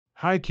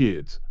Hi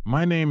kids,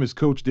 my name is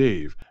Coach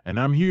Dave, and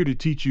I'm here to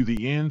teach you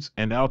the ins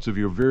and outs of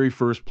your very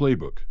first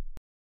playbook.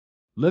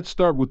 Let's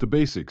start with the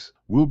basics.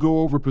 We'll go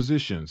over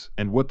positions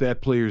and what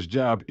that player's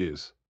job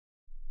is.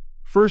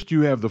 First,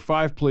 you have the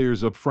 5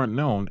 players up front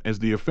known as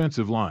the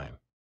offensive line.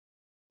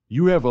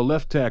 You have a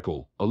left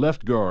tackle, a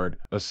left guard,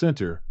 a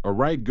center, a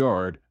right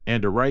guard,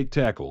 and a right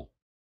tackle.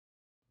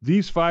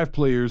 These 5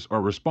 players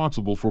are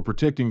responsible for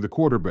protecting the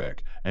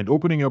quarterback and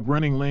opening up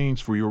running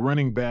lanes for your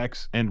running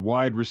backs and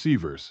wide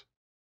receivers.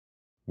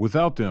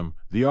 Without them,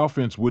 the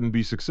offense wouldn't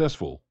be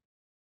successful.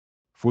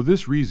 For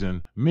this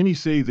reason, many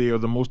say they are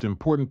the most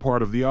important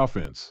part of the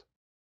offense.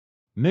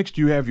 Next,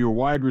 you have your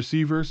wide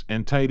receivers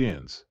and tight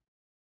ends.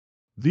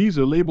 These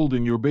are labeled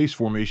in your base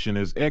formation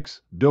as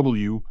X,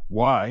 W,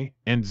 Y,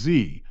 and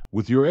Z,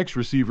 with your X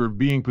receiver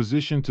being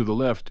positioned to the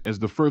left as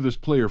the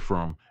furthest player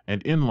from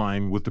and in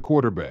line with the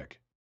quarterback.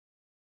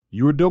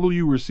 Your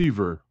W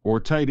receiver,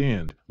 or tight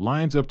end,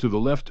 lines up to the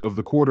left of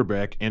the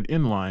quarterback and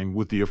in line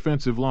with the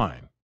offensive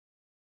line.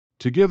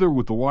 Together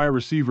with the Y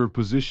receiver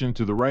positioned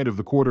to the right of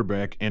the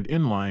quarterback and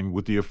in line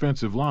with the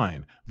offensive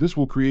line, this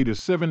will create a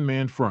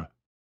 7-man front.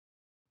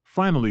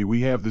 Finally, we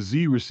have the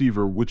Z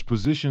receiver, which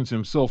positions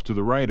himself to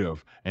the right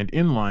of and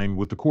in line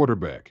with the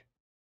quarterback.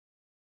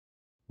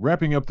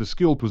 Wrapping up the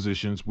skill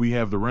positions, we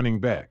have the running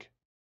back.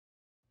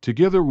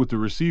 Together with the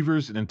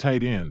receivers and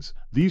tight ends,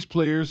 these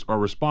players are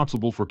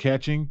responsible for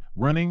catching,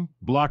 running,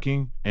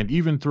 blocking, and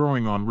even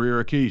throwing on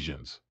rare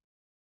occasions.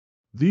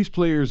 These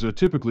players are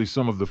typically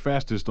some of the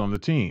fastest on the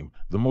team,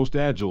 the most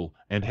agile,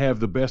 and have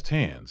the best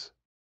hands.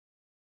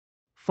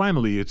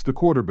 Finally, it's the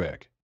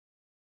quarterback.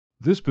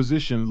 This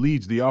position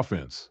leads the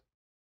offense.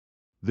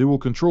 They will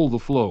control the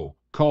flow,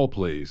 call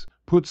plays,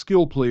 put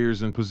skill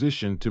players in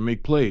position to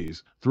make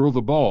plays, throw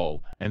the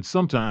ball, and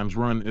sometimes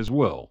run as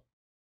well.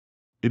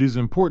 It is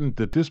important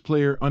that this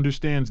player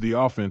understands the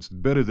offense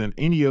better than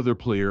any other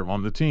player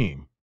on the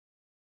team.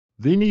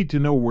 They need to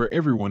know where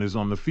everyone is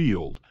on the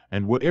field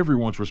and what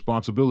everyone's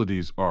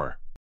responsibilities are.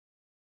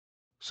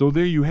 So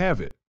there you have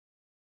it.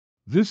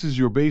 This is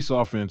your base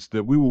offense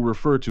that we will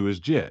refer to as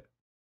jet.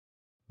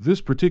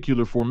 This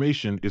particular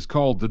formation is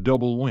called the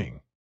double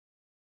wing.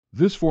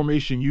 This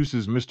formation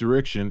uses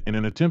misdirection in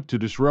an attempt to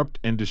disrupt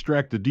and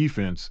distract the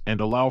defense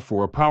and allow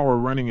for a power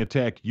running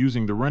attack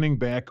using the running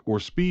back or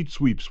speed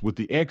sweeps with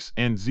the X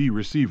and Z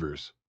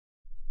receivers.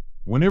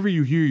 Whenever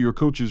you hear your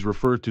coaches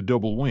refer to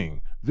double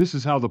wing, this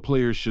is how the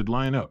players should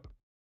line up.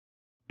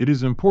 It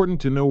is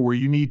important to know where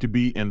you need to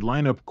be and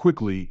line up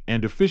quickly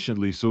and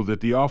efficiently so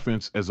that the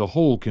offense as a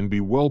whole can be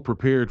well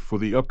prepared for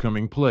the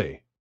upcoming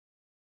play.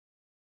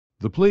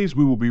 The plays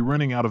we will be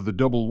running out of the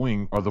double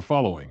wing are the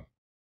following: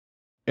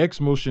 X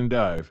motion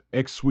dive,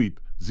 X sweep,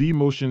 Z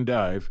motion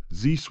dive,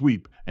 Z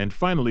sweep, and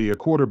finally a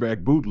quarterback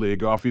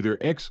bootleg off either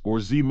X or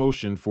Z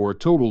motion for a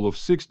total of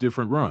 6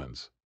 different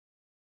runs.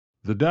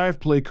 The dive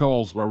play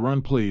calls are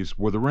run plays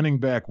where the running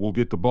back will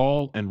get the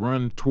ball and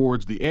run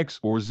towards the X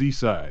or Z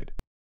side.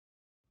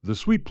 The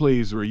sweep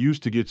plays are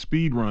used to get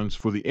speed runs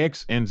for the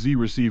X and Z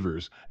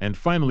receivers, and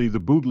finally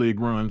the bootleg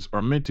runs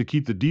are meant to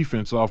keep the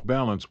defense off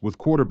balance with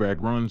quarterback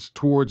runs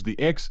towards the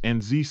X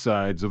and Z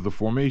sides of the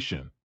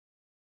formation.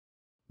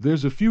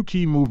 There's a few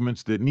key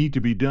movements that need to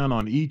be done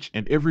on each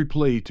and every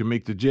play to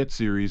make the jet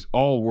series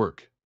all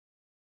work.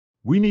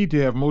 We need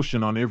to have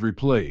motion on every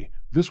play.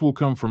 This will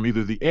come from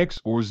either the X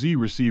or Z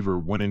receiver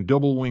when in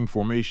double wing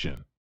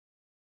formation.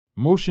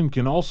 Motion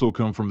can also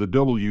come from the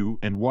W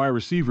and Y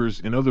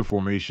receivers in other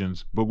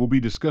formations, but will be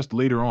discussed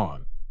later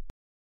on.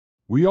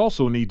 We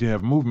also need to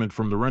have movement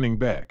from the running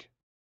back.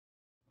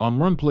 On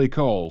run play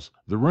calls,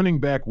 the running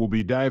back will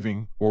be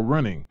diving or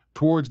running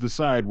towards the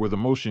side where the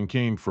motion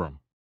came from.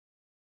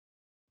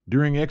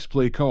 During X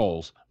play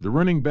calls, the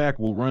running back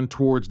will run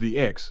towards the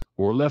X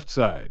or left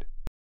side.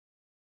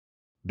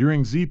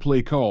 During Z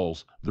play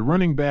calls, the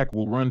running back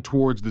will run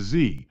towards the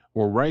Z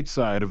or right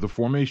side of the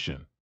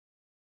formation.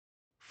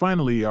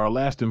 Finally, our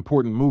last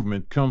important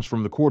movement comes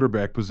from the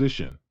quarterback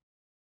position.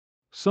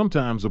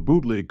 Sometimes a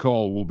bootleg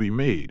call will be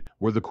made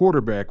where the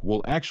quarterback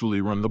will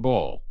actually run the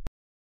ball.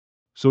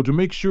 So to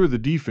make sure the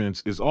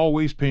defense is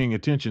always paying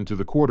attention to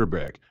the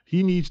quarterback,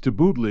 he needs to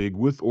bootleg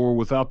with or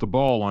without the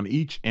ball on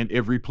each and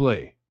every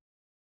play.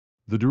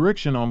 The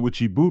direction on which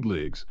he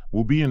bootlegs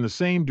will be in the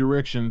same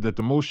direction that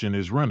the motion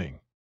is running.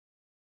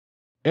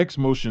 X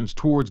motions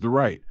towards the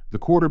right, the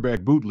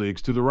quarterback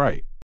bootlegs to the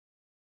right.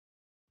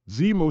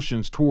 Z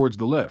motions towards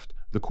the left,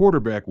 the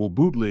quarterback will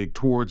bootleg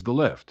towards the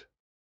left.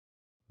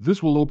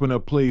 This will open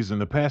up plays in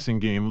the passing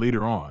game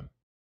later on.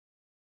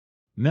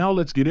 Now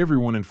let's get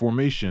everyone in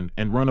formation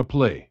and run a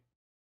play.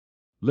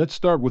 Let's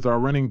start with our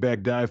running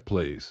back dive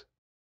plays.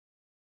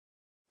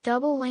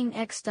 Double wing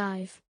X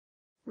dive.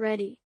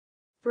 Ready.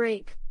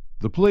 Break.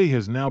 The play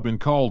has now been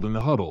called in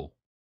the huddle.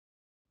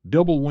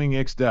 Double wing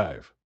X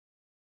dive.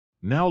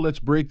 Now let's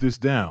break this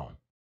down.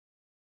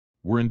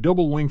 We're in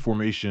double wing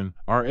formation.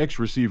 Our X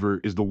receiver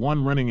is the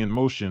one running in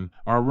motion.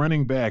 Our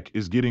running back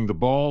is getting the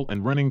ball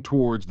and running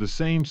towards the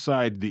same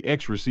side the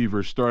X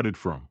receiver started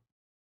from.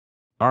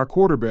 Our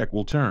quarterback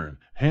will turn,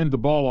 hand the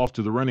ball off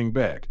to the running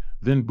back.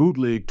 then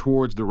bootleg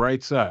towards the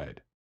right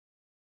side.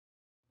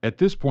 At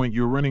this point,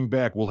 your running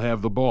back will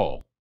have the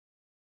ball.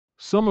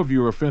 Some of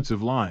your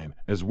offensive line,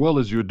 as well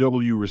as your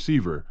W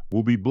receiver,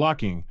 will be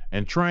blocking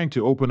and trying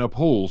to open up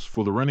holes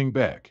for the running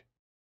back.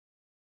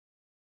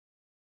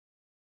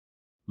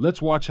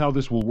 Let's watch how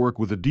this will work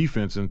with a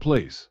defense in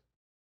place.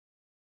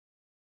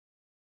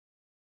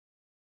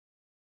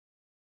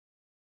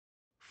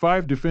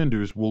 5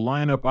 defenders will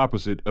line up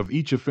opposite of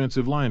each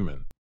offensive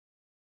lineman.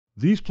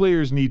 These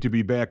players need to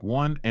be back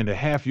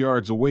 1.5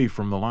 yards away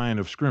from the line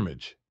of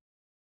scrimmage.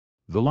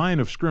 The line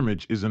of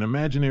scrimmage is an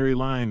imaginary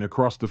line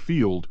across the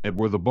field at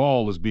where the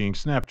ball is being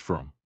snapped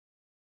from.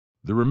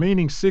 The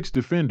remaining 6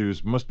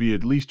 defenders must be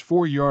at least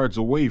 4 yards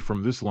away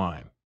from this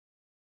line.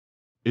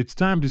 It's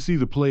time to see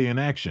the play in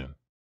action.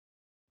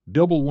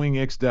 Double wing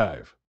X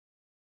dive.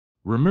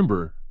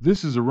 Remember,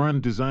 this is a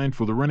run designed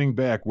for the running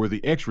back where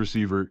the X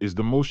receiver is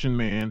the motion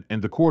man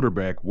and the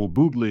quarterback will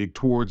bootleg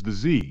towards the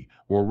Z,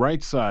 or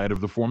right side of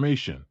the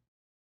formation.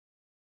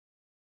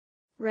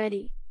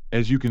 Ready.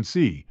 As you can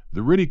see,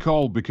 the ready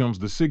call becomes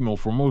the signal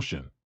for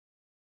motion.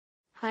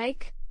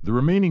 Hike. The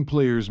remaining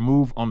players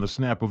move on the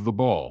snap of the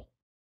ball.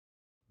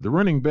 The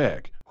running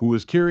back, who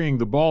is carrying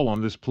the ball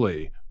on this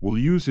play, will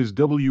use his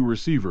W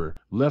receiver,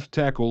 left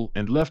tackle,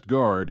 and left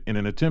guard in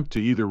an attempt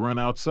to either run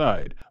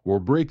outside or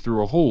break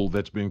through a hole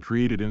that's been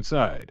created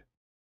inside.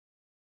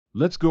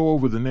 Let's go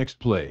over the next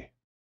play.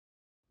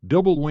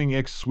 Double wing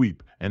X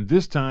sweep, and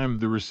this time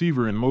the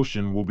receiver in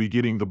motion will be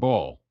getting the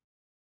ball.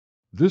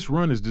 This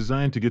run is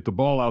designed to get the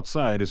ball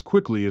outside as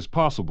quickly as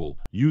possible,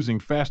 using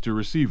faster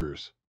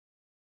receivers.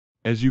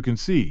 As you can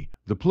see,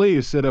 the play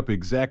is set up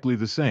exactly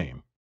the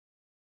same.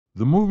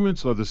 The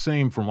movements are the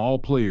same from all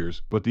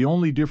players, but the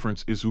only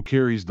difference is who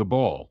carries the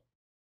ball.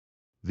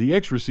 The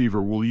X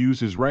receiver will use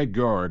his right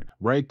guard,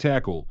 right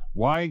tackle,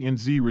 Y and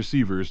Z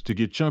receivers to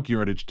get chunk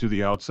yardage to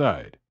the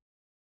outside.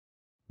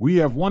 We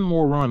have one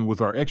more run with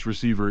our X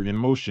receiver in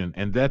motion,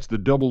 and that's the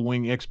double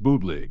wing X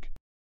bootleg.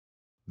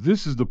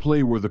 This is the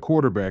play where the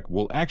quarterback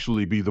will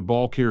actually be the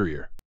ball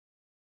carrier.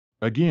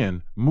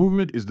 Again,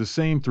 movement is the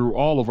same through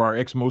all of our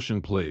X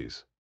motion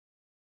plays.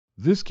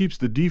 This keeps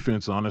the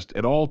defense honest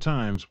at all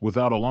times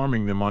without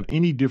alarming them on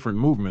any different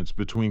movements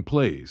between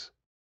plays.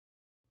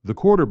 The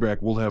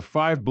quarterback will have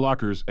 5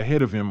 blockers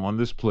ahead of him on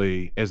this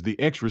play as the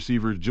X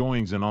receiver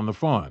joins in on the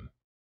fun.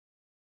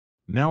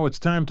 Now it's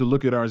time to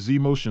look at our Z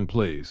motion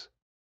plays.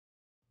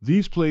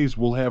 These plays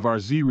will have our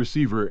Z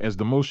receiver as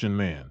the motion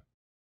man.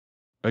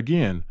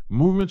 Again,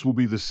 movements will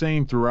be the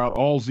same throughout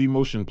all Z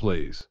motion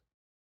plays.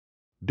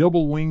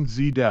 Double wing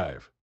Z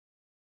dive.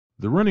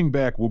 The running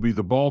back will be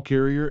the ball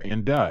carrier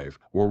and dive,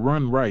 or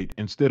run right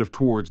instead of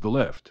towards the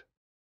left.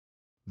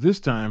 This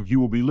time he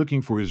will be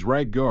looking for his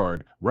right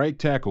guard, right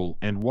tackle,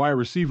 and Y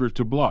receiver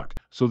to block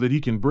so that he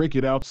can break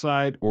it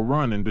outside or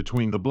run in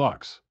between the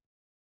blocks.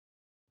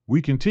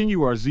 We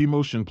continue our Z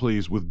motion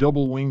plays with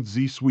double wing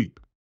Z sweep.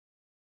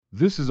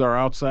 This is our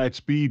outside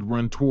speed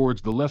run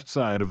towards the left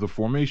side of the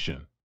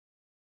formation.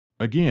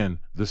 Again,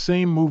 the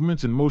same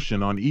movements and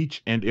motion on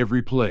each and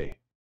every play.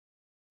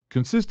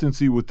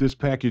 Consistency with this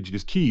package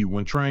is key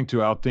when trying to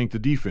outthink the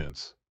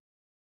defense.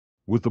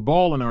 With the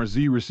ball in our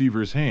Z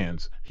receiver's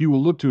hands, he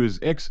will look to his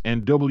X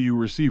and W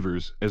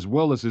receivers as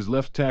well as his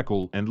left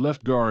tackle and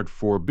left guard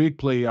for a big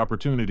play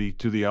opportunity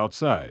to the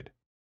outside.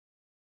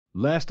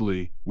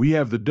 Lastly, we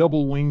have the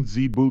double wing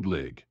Z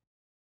bootleg.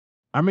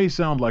 I may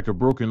sound like a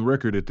broken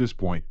record at this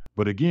point,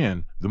 but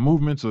again, the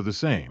movements are the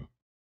same.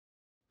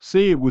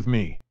 Say it with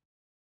me.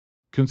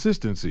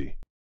 Consistency.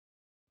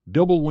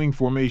 Double wing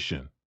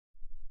formation.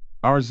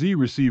 Our Z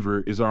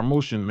receiver is our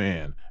motion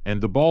man, and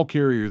the ball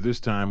carrier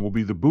this time will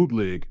be the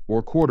bootleg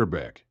or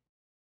quarterback.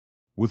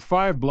 With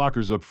 5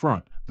 blockers up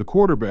front, the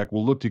quarterback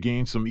will look to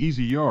gain some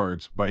easy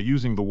yards by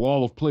using the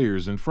wall of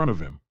players in front of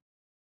him.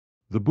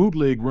 The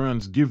bootleg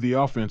runs give the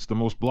offense the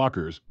most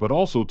blockers, but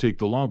also take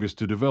the longest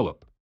to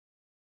develop.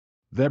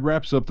 That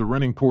wraps up the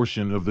running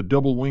portion of the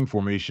double wing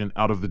formation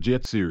out of the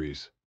Jet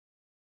series.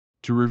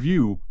 To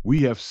review,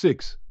 we have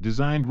 6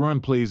 designed run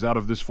plays out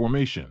of this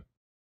formation.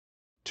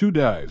 2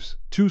 dives,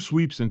 2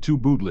 sweeps, and 2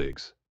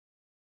 bootlegs.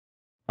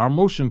 Our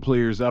motion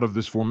players out of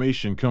this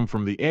formation come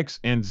from the X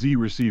and Z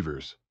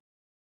receivers.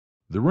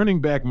 The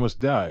running back must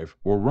dive,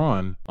 or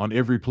run, on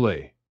every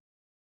play.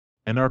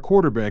 And our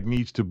quarterback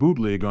needs to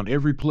bootleg on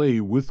every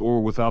play with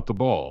or without the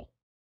ball.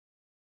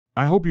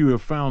 I hope you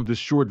have found this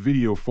short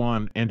video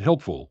fun and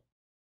helpful.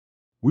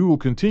 We will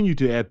continue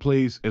to add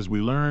plays as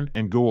we learn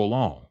and go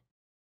along.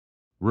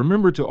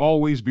 Remember to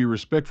always be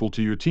respectful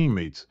to your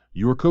teammates,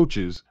 your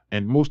coaches,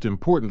 and most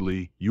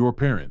importantly, your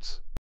parents.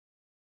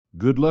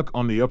 Good luck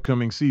on the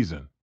upcoming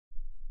season.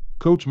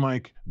 Coach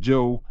Mike,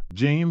 Joe,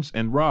 James,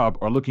 and Rob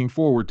are looking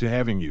forward to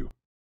having you.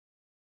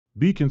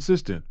 Be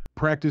consistent,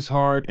 practice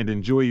hard, and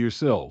enjoy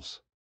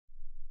yourselves.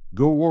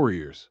 Go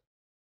Warriors!